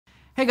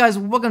Hey guys,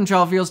 welcome to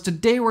Travel Feels.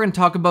 Today we're going to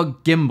talk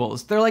about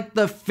gimbals. They're like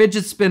the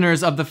fidget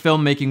spinners of the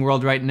filmmaking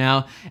world right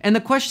now. And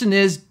the question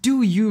is,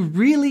 do you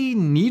really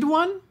need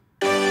one?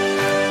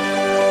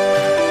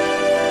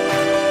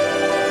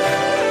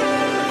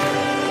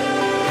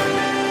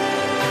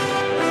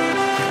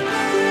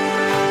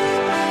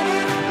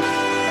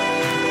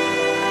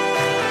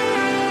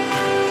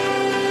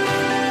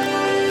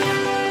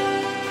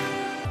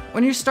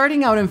 When you're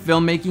starting out in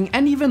filmmaking,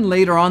 and even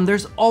later on,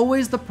 there's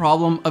always the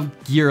problem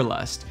of gear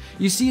lust.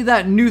 You see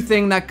that new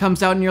thing that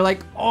comes out and you're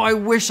like, oh, I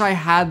wish I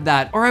had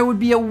that, or I would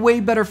be a way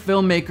better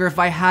filmmaker if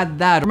I had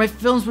that, or my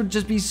films would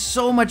just be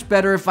so much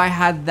better if I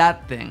had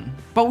that thing.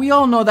 But we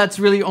all know that's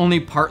really only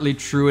partly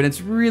true, and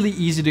it's really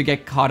easy to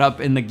get caught up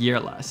in the gear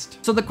lust.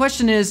 So the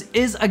question is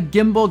a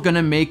gimbal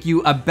gonna make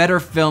you a better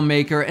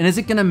filmmaker, and is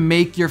it gonna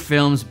make your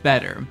films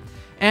better?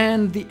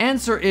 And the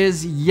answer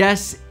is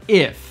yes,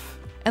 if.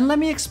 And let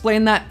me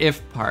explain that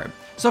if part.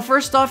 So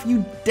first off,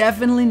 you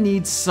definitely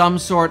need some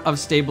sort of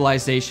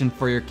stabilization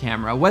for your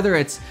camera, whether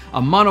it's a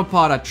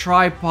monopod, a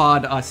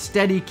tripod, a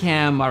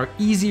Steadicam, or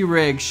easy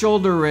rig,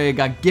 shoulder rig,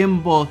 a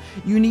gimbal.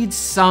 You need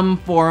some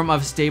form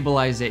of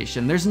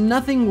stabilization. There's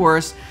nothing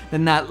worse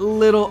than that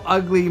little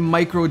ugly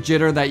micro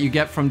jitter that you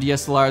get from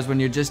DSLRs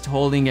when you're just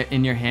holding it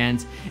in your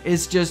hands.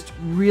 It's just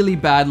really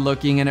bad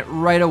looking, and it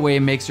right away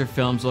makes your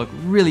films look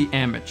really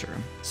amateur.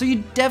 So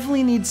you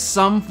definitely need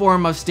some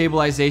form of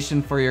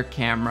stabilization for your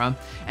camera,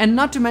 and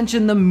not to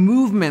mention the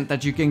movement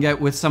that you can get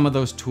with some of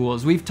those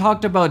tools. We've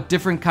talked about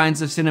different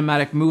kinds of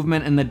cinematic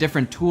movement and the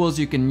different tools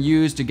you can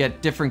use to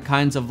get different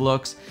kinds of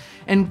looks.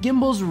 And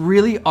gimbals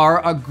really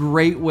are a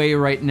great way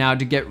right now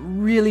to get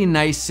really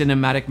nice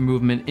cinematic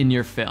movement in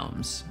your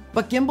films.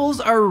 But gimbals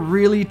are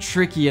really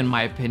tricky in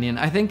my opinion.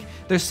 I think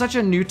there's such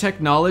a new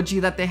technology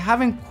that they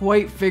haven't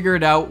quite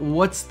figured out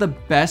what's the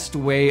best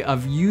way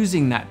of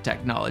using that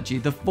technology.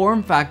 The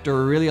form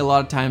factor really a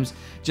lot of times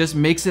just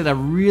makes it a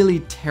really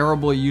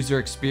terrible user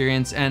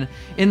experience, and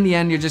in the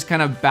end you're just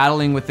kind of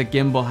battling with the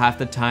gimbal half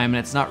the time,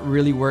 and it's not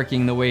really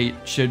working the way it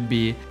should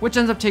be, which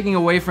ends up taking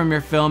away from your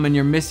film, and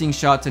you're missing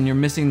shots and you're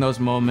missing those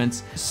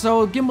moments.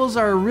 So gimbals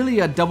are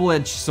really a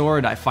double-edged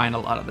sword, I find a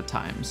lot of the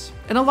times.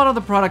 And a lot of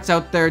the products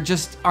out there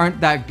just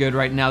aren't that good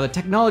right now. The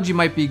technology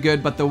might be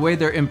good, but the way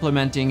they're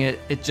implementing it,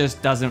 it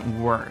just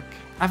doesn't work.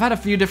 I've had a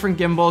few different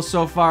gimbals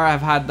so far. I've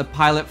had the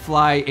Pilot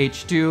Fly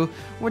H2,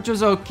 which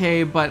was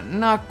okay, but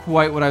not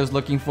quite what I was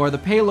looking for. The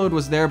payload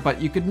was there, but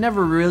you could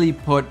never really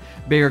put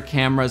bigger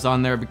cameras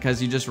on there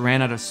because you just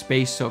ran out of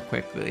space so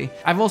quickly.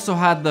 I've also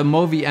had the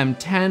Movi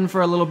M10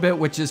 for a little bit,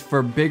 which is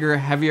for bigger,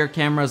 heavier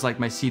cameras like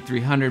my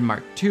C300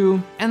 Mark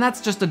II, and that's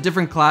just a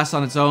different class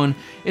on its own.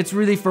 It's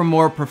really for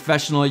more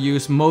professional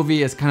use.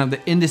 Movi is kind of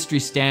the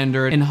industry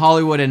standard in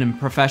Hollywood and in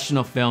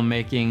professional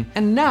filmmaking.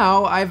 And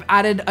now I've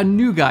added a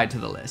new guy to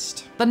the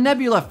list. The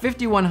NEBULA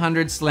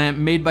 5100 SLANT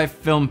made by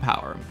Film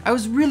Power. I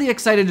was really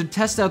excited to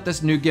test out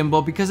this new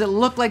gimbal because it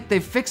looked like they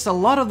fixed a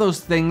lot of those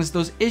things,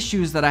 those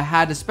issues that I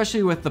had,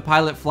 especially with the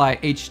Pilot Fly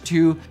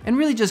H2, and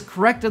really just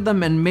corrected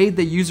them and made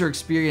the user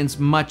experience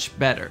much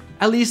better.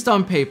 At least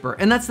on paper.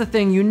 And that's the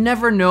thing, you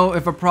never know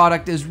if a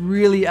product is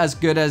really as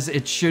good as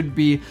it should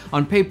be.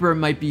 On paper it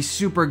might be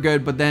super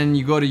good, but then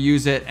you go to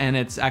use it and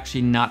it's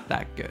actually not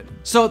that good.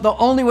 So the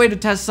only way to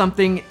test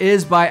something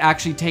is by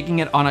actually taking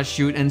it on a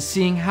shoot and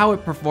seeing how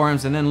it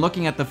performs, and then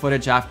looking at the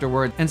footage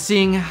afterward and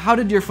seeing how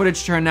did your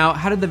footage turn out,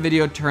 how did the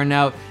video turn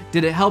out,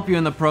 did it help you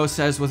in the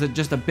process, was it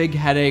just a big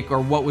headache, or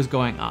what was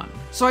going on?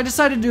 So I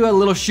decided to do a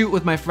little shoot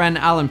with my friend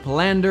Alan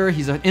Palander.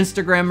 He's an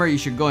Instagrammer, you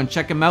should go and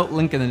check him out,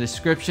 link in the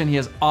description. He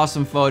has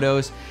awesome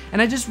photos,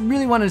 and I just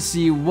really wanted to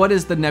see what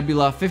is the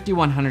NEBULA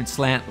 5100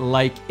 SLANT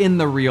like in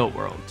the real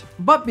world.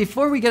 But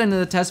before we get into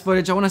the test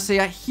footage, I want to say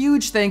a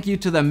huge thank you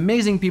to the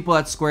amazing people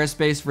at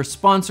Squarespace for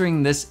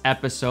sponsoring this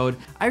episode.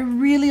 I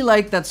really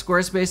like that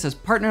Squarespace has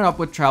partnered up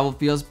with Travel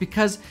Feels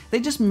because they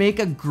just make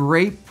a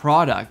great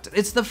product.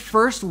 It's the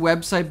first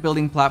website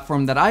building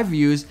platform that I've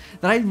used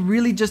that I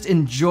really just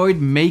enjoyed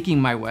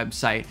making my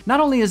website. Not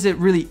only is it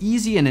really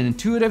easy and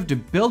intuitive to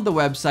build the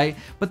website,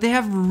 but they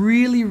have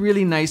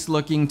really nice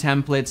looking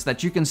templates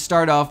that you can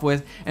start off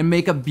with and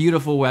make a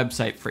beautiful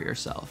website for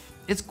yourself.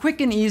 It's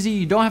quick and easy,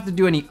 you don't have to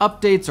do any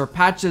updates or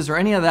patches or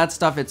any of that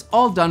stuff, it's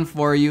all done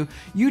for you.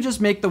 You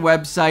just make the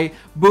website,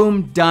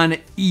 boom, done,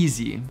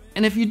 easy.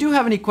 And if you do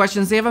have any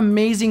questions, they have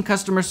amazing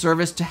customer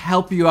service to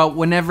help you out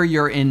whenever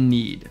you're in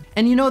need.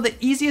 And you know, the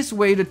easiest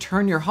way to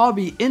turn your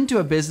hobby into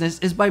a business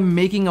is by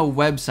making a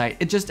website.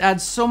 It just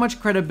adds so much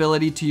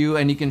credibility to you,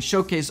 and you can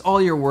showcase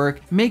all your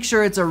work. Make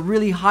sure it's a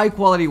really high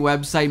quality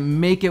website,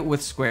 make it with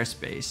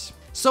Squarespace.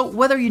 So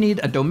whether you need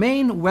a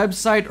domain,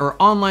 website, or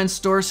online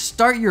store,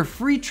 start your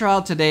free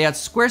trial today at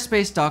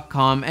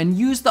squarespace.com and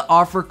use the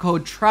offer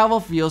code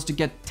TRAVELFEELS to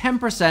get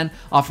 10%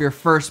 off your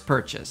first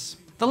purchase.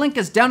 The link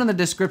is down in the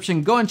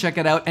description, go and check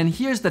it out, and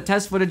here's the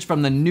test footage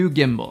from the new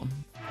gimbal.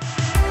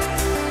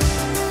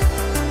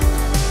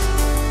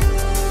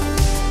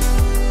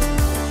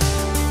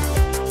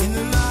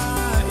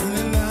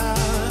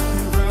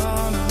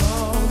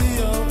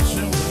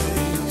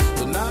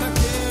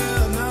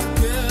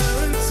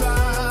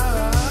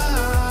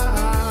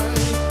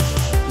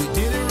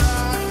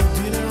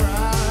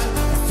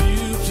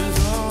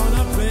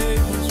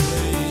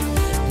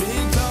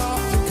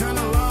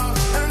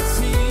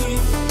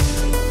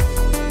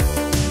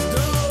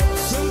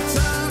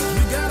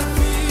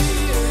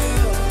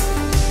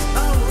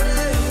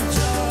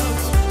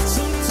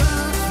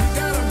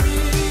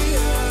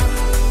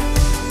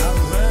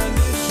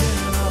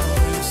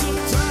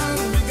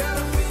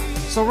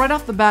 So right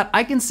off the bat,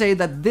 I can say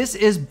that this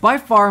is by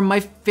far my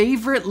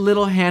favorite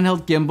little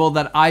handheld gimbal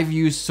that I've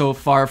used so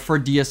far for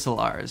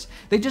DSLRs.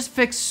 They just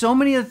fix so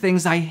many of the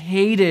things I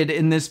hated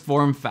in this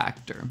form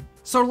factor.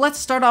 So let's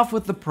start off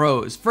with the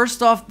pros.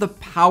 First off, the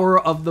power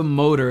of the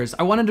motors.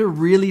 I wanted to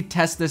really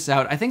test this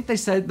out. I think they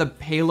said the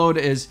payload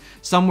is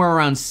somewhere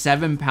around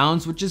 7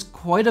 pounds, which is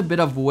quite a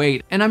bit of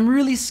weight. And I'm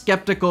really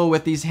skeptical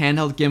with these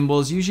handheld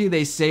gimbals. Usually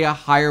they say a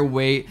higher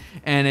weight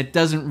and it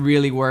doesn't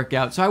really work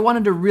out. So I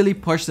wanted to really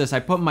push this.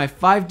 I put my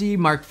 5D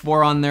Mark IV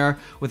on there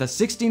with a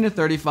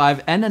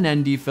 16-35 and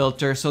an ND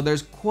filter. So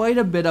there's quite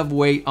a bit of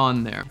weight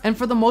on there. And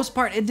for the most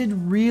part, it did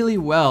really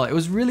well. It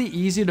was really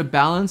easy to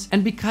balance.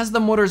 And because the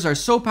motors are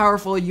so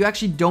powerful, you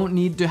actually don't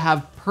need to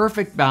have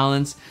perfect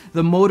balance.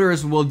 The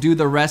motors will do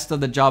the rest of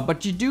the job,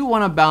 but you do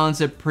want to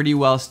balance it pretty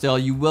well still.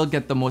 You will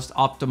get the most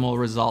optimal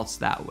results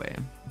that way.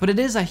 But it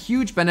is a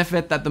huge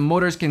benefit that the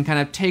motors can kind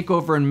of take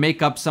over and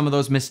make up some of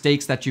those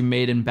mistakes that you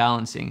made in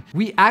balancing.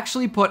 We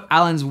actually put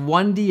Alan's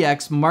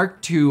 1DX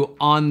Mark II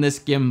on this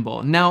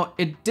gimbal. Now,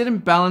 it didn't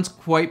balance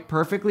quite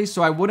perfectly,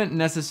 so I wouldn't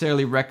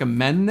necessarily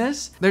recommend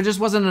this. There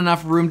just wasn't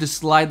enough room to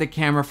slide the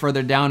camera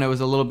further down. It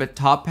was a little bit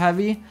top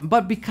heavy,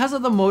 but because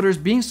of the motors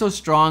being so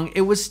strong,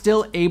 it was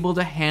still able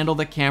to handle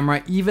the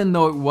camera even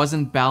though it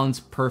wasn't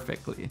balanced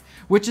perfectly,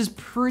 which is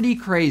pretty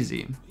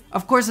crazy.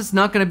 Of course, it's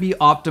not going to be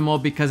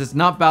optimal because it's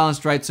not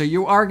balanced right, so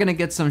you are going to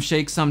get some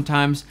shakes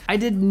sometimes. I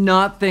did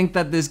not think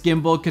that this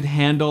gimbal could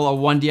handle a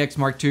 1DX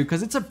Mark II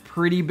because it's a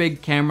pretty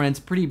big camera and it's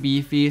pretty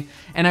beefy,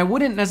 and I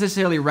wouldn't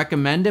necessarily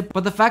recommend it,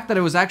 but the fact that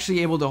it was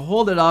actually able to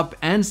hold it up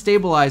and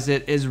stabilize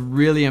it is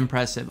really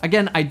impressive.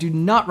 Again, I do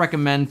not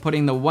recommend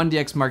putting the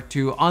 1DX Mark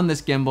II on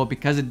this gimbal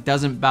because it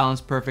doesn't balance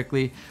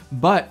perfectly,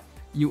 but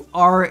you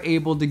are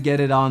able to get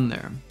it on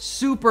there.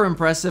 Super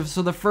impressive.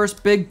 So the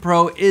first big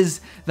pro is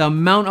the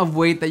amount of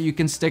weight that you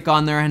can stick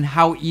on there and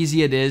how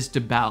easy it is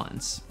to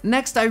balance.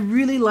 Next, I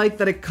really like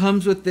that it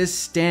comes with this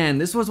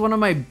stand. This was one of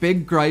my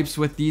big gripes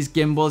with these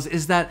gimbals,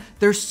 is that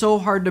they're so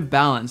hard to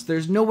balance.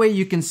 There's no way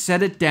you can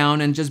set it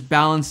down and just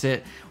balance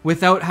it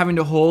without having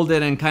to hold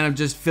it and kind of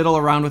just fiddle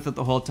around with it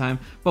the whole time.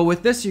 But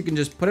with this, you can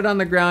just put it on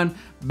the ground,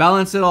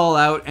 balance it all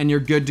out, and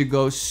you're good to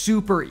go.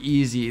 Super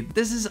easy.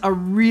 This is a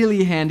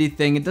really handy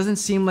thing. It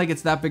doesn't seem like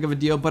it's that big of a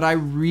deal, but I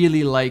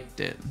really liked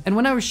it. And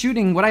when I was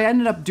shooting, what I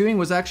ended up doing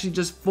was actually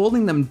just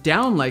folding them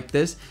down like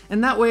this,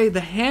 and that way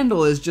the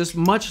handle is just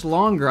much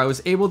longer. I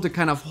was able to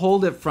kind of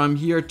hold it from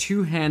here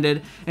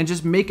two-handed and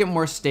just make it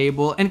more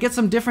stable and get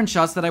some different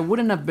shots that I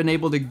wouldn't have been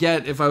able to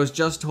get if I was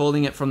just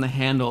holding it from the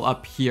handle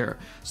up here.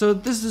 So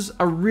this is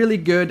a really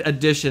good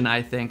addition,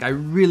 I think. I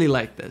really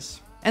like this.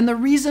 And the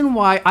reason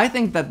why I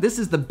think that this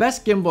is the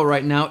best gimbal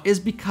right now is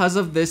because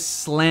of this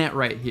slant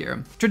right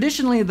here.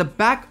 Traditionally, the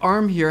back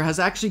arm here has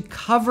actually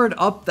covered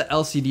up the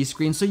LCD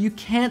screen so you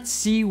can't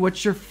see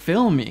what you're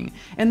filming.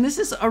 And this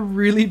is a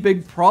really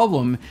big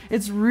problem.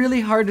 It's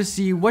really hard to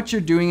see what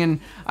you're doing,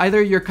 and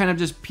either you're kind of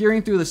just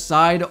peering through the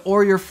side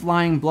or you're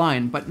flying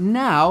blind. But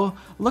now,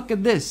 look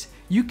at this.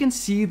 You can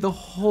see the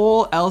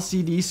whole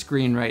LCD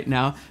screen right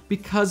now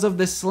because of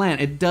this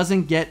slant. It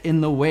doesn't get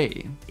in the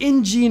way.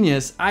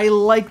 Ingenious. I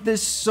like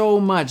this so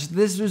much.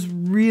 This is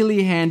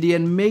really handy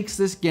and makes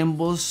this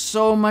gimbal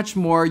so much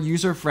more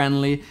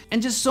user-friendly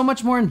and just so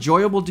much more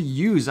enjoyable to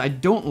use. I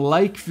don't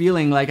like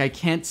feeling like I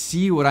can't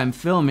see what I'm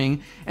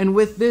filming, and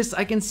with this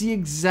I can see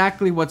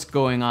exactly what's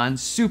going on.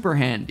 Super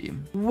handy.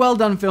 Well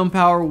done, Film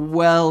Power,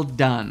 well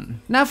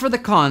done. Now for the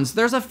cons.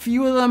 There's a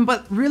few of them,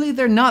 but really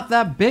they're not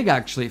that big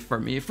actually for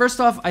me.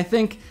 First off, I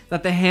think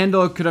that the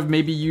handle could have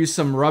maybe used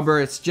some rubber.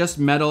 It's just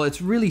metal.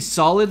 It's really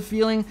solid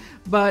feeling,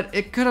 but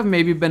it could have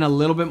maybe been a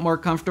little bit more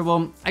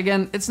comfortable.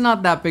 Again, it's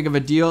not that big of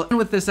a deal. And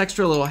with this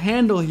extra little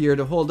handle here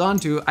to hold on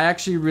to, I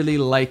actually really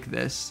like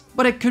this.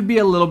 But it could be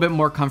a little bit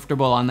more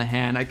comfortable on the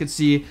hand. I could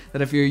see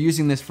that if you're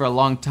using this for a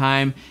long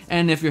time,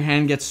 and if your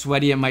hand gets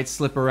sweaty, it might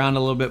slip around a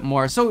little bit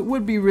more. So it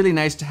would be really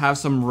nice to have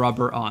some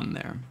rubber on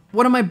there.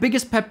 One of my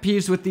biggest pet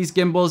peeves with these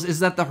gimbals is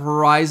that the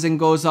horizon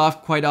goes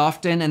off quite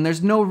often, and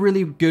there's no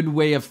really good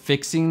way of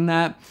fixing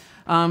that.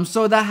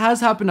 So that has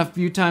happened a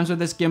few times with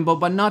this gimbal,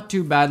 but not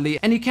too badly.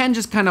 And you can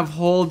just kind of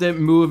hold it,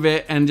 move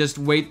it, and just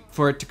wait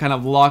for it to kind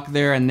of lock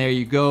there, and there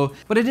you go.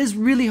 But it is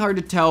really hard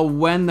to tell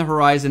when the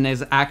horizon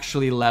is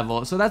actually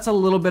level. So that's a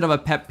little bit of a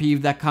pet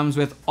peeve that comes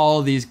with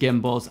all these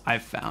gimbals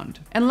I've found.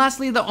 And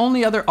lastly, the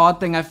only other odd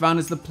thing I found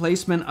is the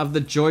placement of the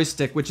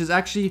joystick, which is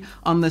actually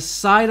on the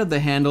side of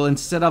the handle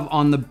instead of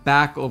on the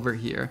back over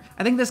here.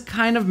 I think this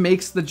kind of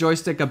makes the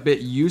joystick a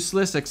bit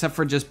useless, except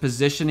for just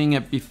positioning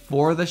it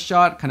before the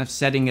shot, kind of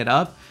setting it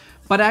up.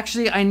 But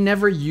actually, I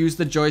never use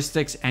the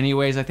joysticks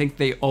anyways. I think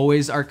they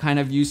always are kind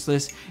of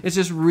useless. It's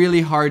just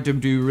really hard to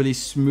do really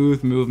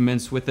smooth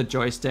movements with the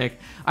joystick.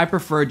 I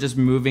prefer just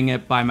moving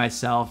it by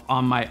myself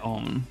on my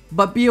own.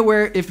 But be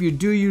aware, if you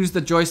do use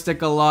the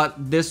joystick a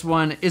lot, this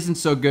one isn't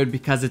so good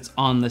because it's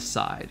on the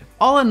side.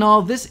 All in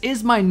all, this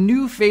is my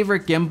new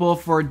favorite gimbal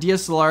for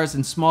DSLRs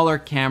and smaller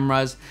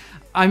cameras.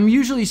 I'm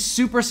usually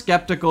super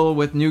skeptical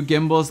with new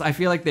gimbals. I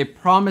feel like they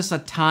promise a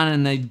ton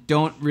and they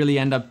don't really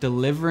end up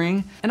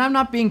delivering. And I'm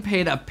not being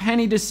paid a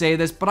penny to say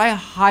this, but I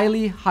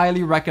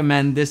highly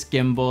recommend this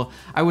gimbal.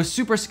 I was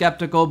super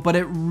skeptical, but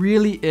it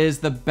really is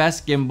the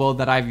best gimbal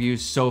that I've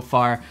used so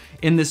far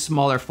in this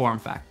smaller form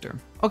factor.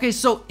 Okay,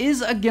 so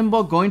is a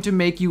gimbal going to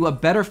make you a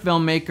better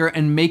filmmaker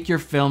and make your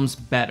films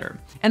better?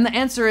 And the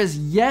answer is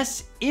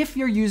yes, if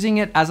you're using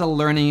it as a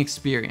learning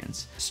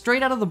experience.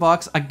 Straight out of the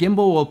box, a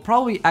gimbal will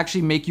probably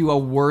actually make you a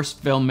worse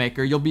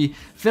filmmaker. You'll be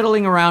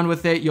fiddling around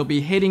with it, you'll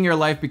be hating your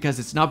life because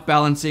it's not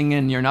balancing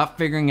and you're not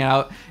figuring it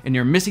out, and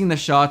you're missing the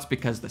shots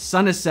because the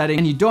sun is setting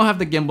and you don't have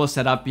the gimbal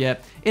set up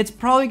yet. It's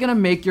probably gonna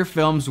make your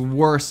films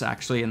worse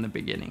actually in the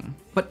beginning.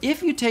 But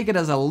if you take it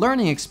as a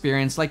learning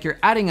experience, like you're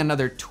adding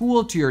another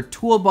tool to your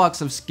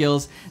toolbox of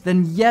skills,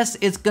 then yes,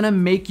 it's gonna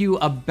make you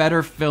a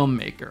better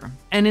filmmaker.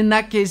 And in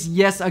that case,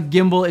 yes, a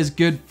gimbal is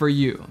good for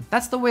you.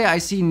 That's the way I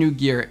see new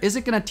gear. Is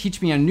it gonna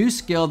teach me a new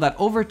skill that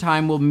over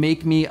time will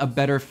make me a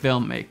better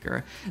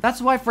filmmaker?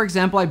 That's why, for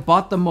example, I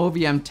bought the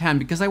Movi M10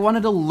 because I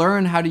wanted to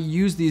learn how to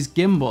use these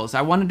gimbals.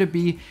 I wanted to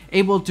be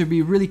able to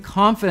be really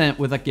confident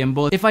with a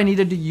gimbal. If I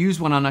needed to use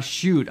one on a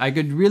shoot, I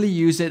could really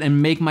use it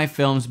and make my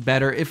films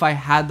better if I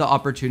had the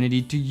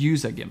opportunity to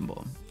use a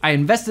gimbal. I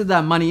invested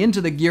that money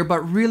into the gear,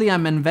 but really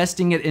I'm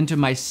investing it into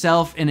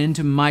myself and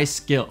into my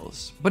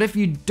skills. But if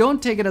you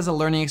don't take it as a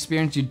learning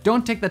experience, you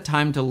don't take the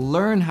time to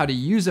learn how to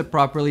use it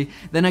properly,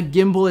 then a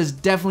gimbal is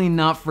definitely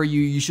not for you.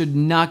 You should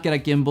not get a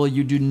gimbal.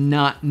 You do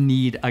not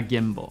need a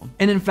gimbal.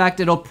 And in fact,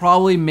 it'll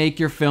probably make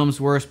your films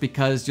worse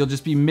because you'll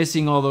just be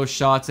missing all those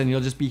shots and you'll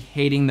just be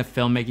hating the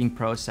filmmaking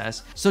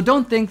process. So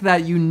don't think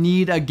that you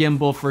need a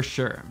gimbal for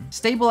sure.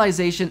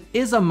 Stabilization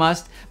is a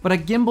must, but a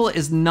gimbal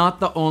is not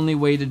the only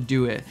way to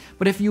do it.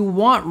 But if you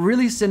want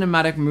really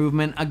cinematic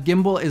movement, a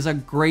gimbal is a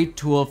great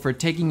tool for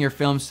taking your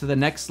films to the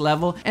next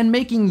level and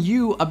making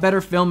you a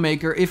better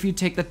filmmaker if you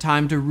take the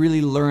time to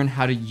really learn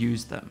how to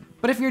use them.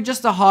 But if you're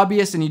just a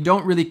hobbyist and you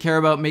don't really care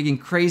about making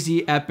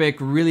crazy, epic,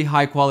 really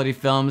high quality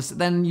films,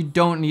 then you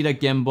don't need a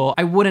gimbal.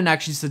 I wouldn't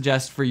actually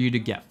suggest for you to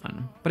get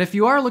one. But if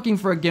you are looking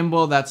for a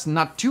gimbal that's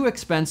not too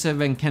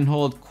expensive and can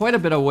hold quite a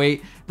bit of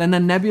weight, then the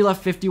NEBULA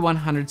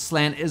 5100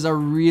 SLANT is a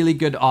really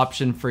good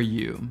option for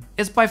you.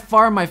 It's by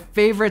far my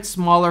favorite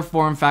smaller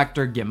form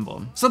factor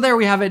gimbal. So there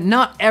we have it.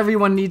 Not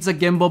everyone needs a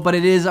gimbal, but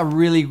it is a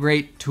really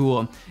great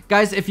tool.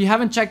 Guys, if you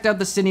haven't checked out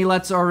the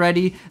Cinelets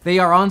already, they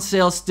are on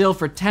sale still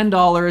for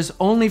 $10,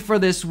 only for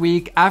this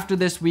week. After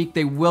this week,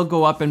 they will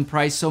go up in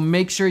price, so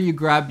make sure you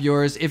grab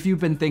yours if you've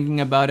been thinking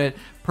about it.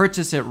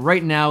 Purchase it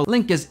right now.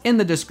 Link is in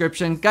the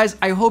description. Guys,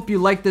 I hope you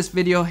liked this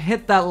video.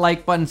 Hit that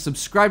like button,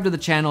 subscribe to the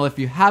channel if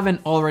you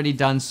haven't already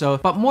done so.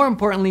 But more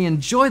importantly,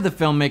 enjoy the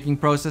filmmaking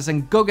process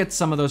and go get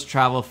some of those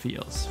travel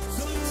feels.